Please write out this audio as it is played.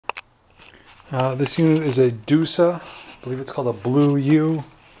This unit is a Dusa, I believe it's called a BLU-U.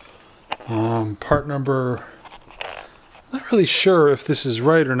 Part number, not really sure if this is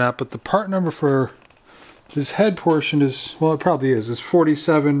right or not, but the part number for this head portion is, well, it probably is, it's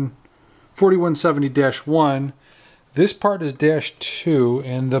 4170-1. This part is -2,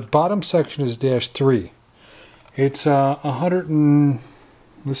 and the bottom section is -3. It's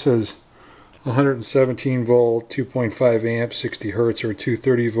this says 117 volt, 2.5 amp, 60 hertz, or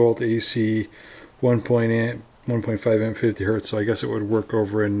 230 volt AC, 1.5 amp, 50 hertz. So I guess it would work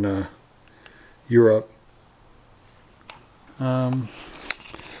over in Europe.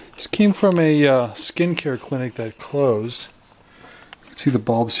 This came from a skincare clinic that closed. You can see the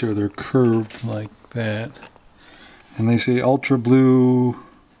bulbs here; they're curved like that, and they say Ultra Blue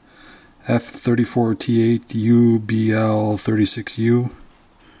F34T8 UBL36U.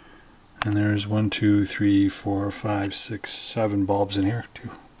 And there's 1, 2, 3, 4, 5, 6, 7 bulbs in here.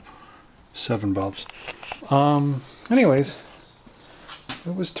 7 bulbs. Anyways,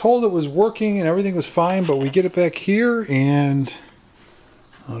 it was told it was working and everything was fine, but we get it back here and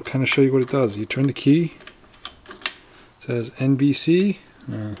I'll kind of show you what it does. You turn the key. It says NBC.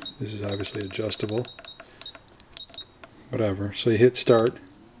 This is obviously adjustable. Whatever. So you hit start.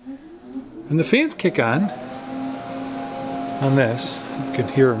 And the fans kick on this. You can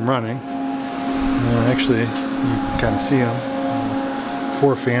hear them running. Actually, you can kind of see them.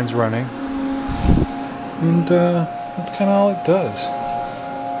 4 fans running. And that's kind of all it does.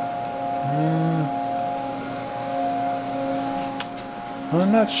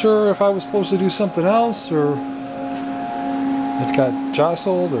 I'm not sure if I was supposed to do something else or it got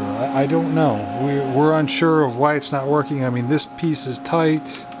jostled, or I don't know. We're unsure of why it's not working. I mean, this piece is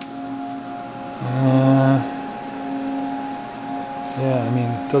tight. Yeah, I mean,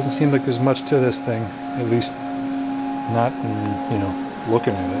 it doesn't seem like there's much to this thing, at least not in,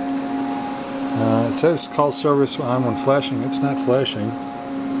 looking at it. It says call service on when flashing. It's not flashing.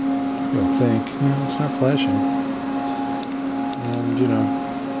 I don't think. No, it's not flashing. And,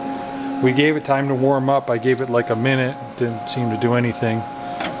 we gave it time to warm up. I gave it like a minute. Didn't seem to do anything.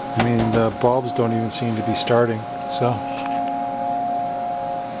 I mean, the bulbs don't even seem to be starting, so.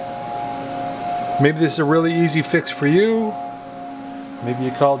 Maybe this is a really easy fix for you. Maybe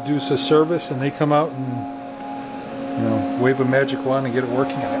you call Dusa service and they come out and, wave a magic wand and get it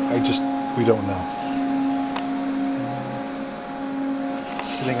working. We don't know.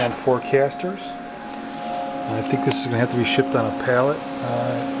 Sitting on 4 casters. I think this is going to have to be shipped on a pallet.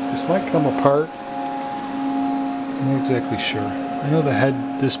 This might come apart. I'm not exactly sure. I know the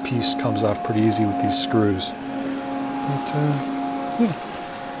head, this piece comes off pretty easy with these screws. But, yeah.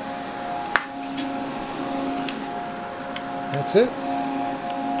 That's it.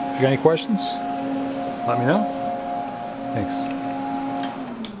 If you got any questions, let me know. Thanks.